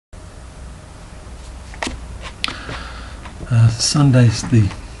Sunday's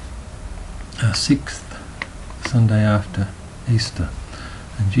the 6th Sunday after Easter,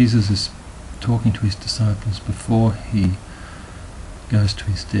 and Jesus is talking to his disciples before he goes to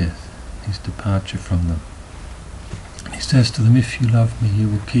his death, his departure from them. And he says to them, "If you love me, you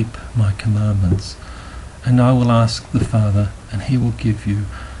will keep my commandments, and I will ask the Father, and he will give you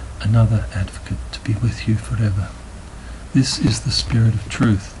another advocate to be with you forever. This is the Spirit of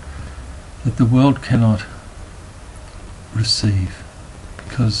truth, that the world cannot receive,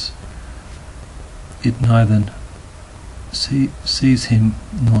 because it neither sees him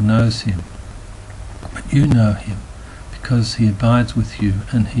nor knows him. But you know him, because he abides with you,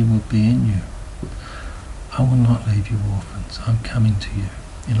 and he will be in you. I will not leave you orphans. I'm coming to you.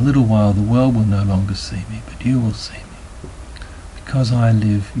 In a little while the world will no longer see me, but you will see me. Because I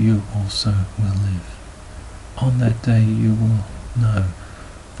live, you also will live. On that day you will know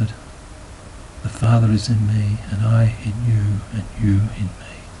that the Father is in me, and I in you, and you in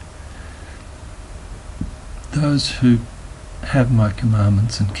me. Those who have my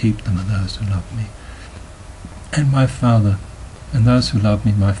commandments and keep them are those who love me. And my Father, and those who love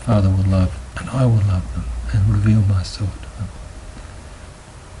me, my Father will love, and I will love them, and reveal myself to them."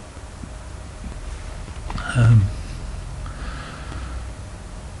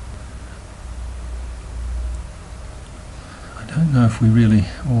 I don't know if we really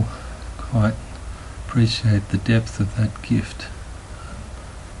all quite appreciate the depth of that gift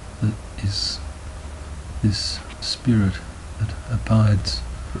that is this Spirit that abides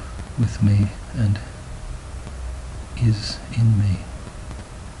with me and is in me.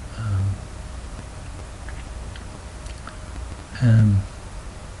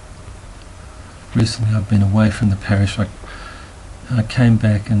 Recently I've been away from the parish. I came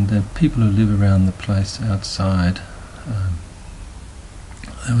back, and the people who live around the place outside,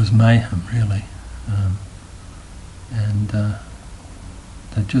 there was mayhem really, and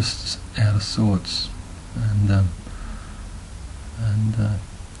they're just out of sorts, and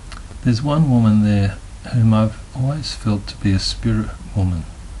there's one woman there whom I've always felt to be a spirit woman,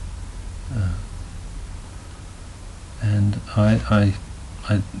 and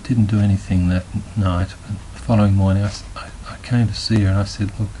I didn't do anything that night, but the following morning I came to see her, and I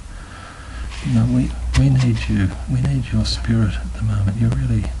said, "Look, you know, we need you. We need your spirit at the moment. You're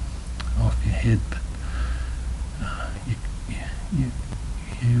really off your head, but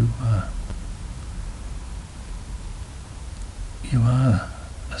you are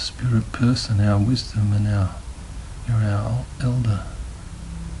a spirit person, our wisdom, and you're our elder,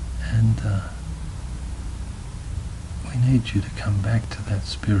 and we need you to come back to that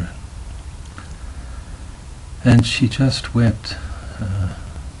spirit." And she just wept.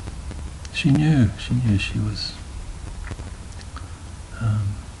 She knew she was.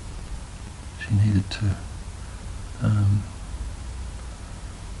 She needed to.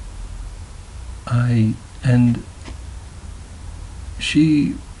 And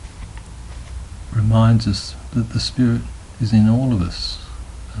she reminds us that the Spirit is in all of us.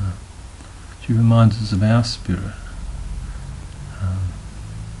 She reminds us of our spirit.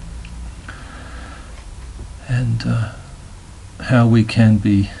 And how we can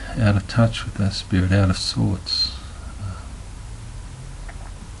be out of touch with that spirit, out of sorts.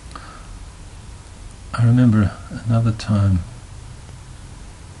 I remember another time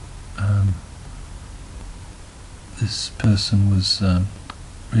this person was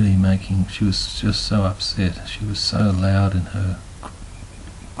really she was just so upset. She was so loud in her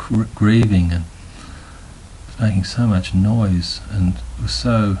grieving, and was making so much noise, and was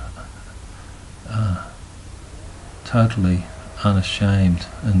so totally unashamed,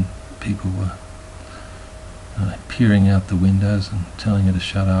 and people were peering out the windows and telling her to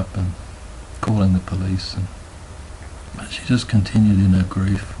shut up and calling the police, but she just continued in her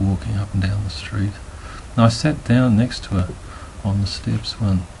grief, walking up and down the street. And I sat down next to her on the steps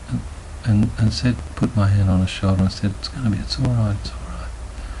and said, put my hand on her shoulder and said, it's all right, it's all right.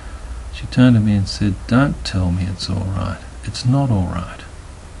 She turned to me and said, "Don't tell me it's all right. It's not all right."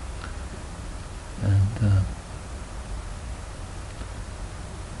 And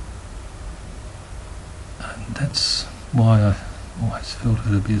that's why I always felt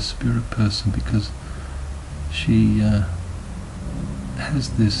her to be a spirit person, because she has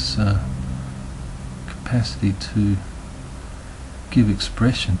this capacity to give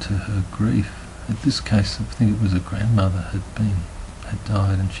expression to her grief. In this case, I think it was her grandmother had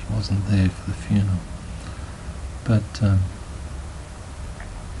died, and she wasn't there for the funeral. But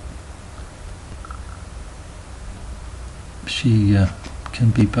she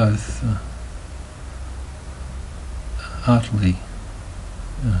can be both utterly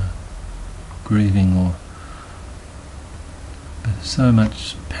grieving or but so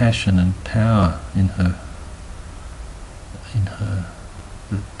much passion and power in her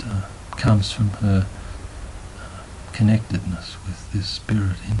that comes from her connectedness with this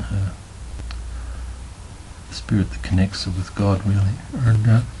spirit in her, the spirit that connects her with God, really.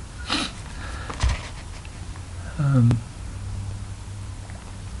 And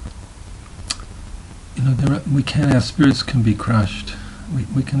our spirits can be crushed.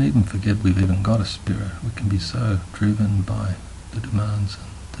 We can even forget we've even got a spirit. We can be so driven by the demands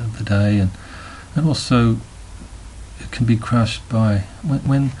of the day, and also it can be crushed by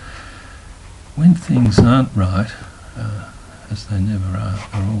when things aren't right, as they never are.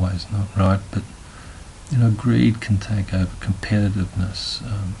 They're always not right, but greed can take over, competitiveness,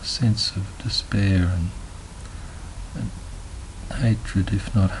 a sense of despair, and hatred,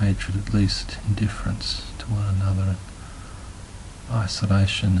 if not hatred, at least indifference to one another, and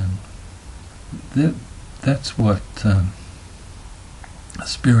isolation, and that's what a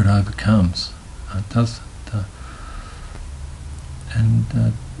spirit overcomes, does it?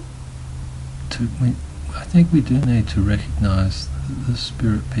 I think we do need to recognise the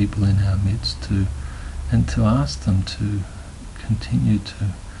spirit people in our midst and to ask them to continue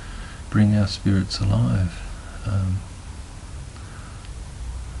to bring our spirits alive,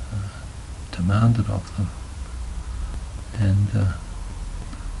 demand it of them, and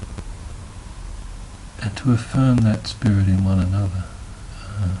to affirm that spirit in one another,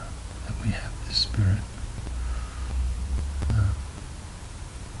 that we have this spirit,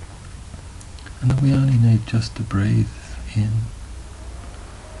 and that we only need just to breathe in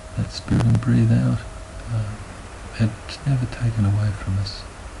that spirit and breathe out. It's never taken away from us.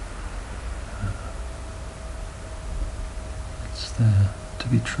 It's there to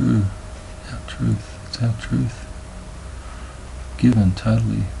be true, our truth. It's our truth,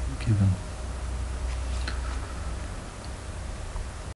 totally given.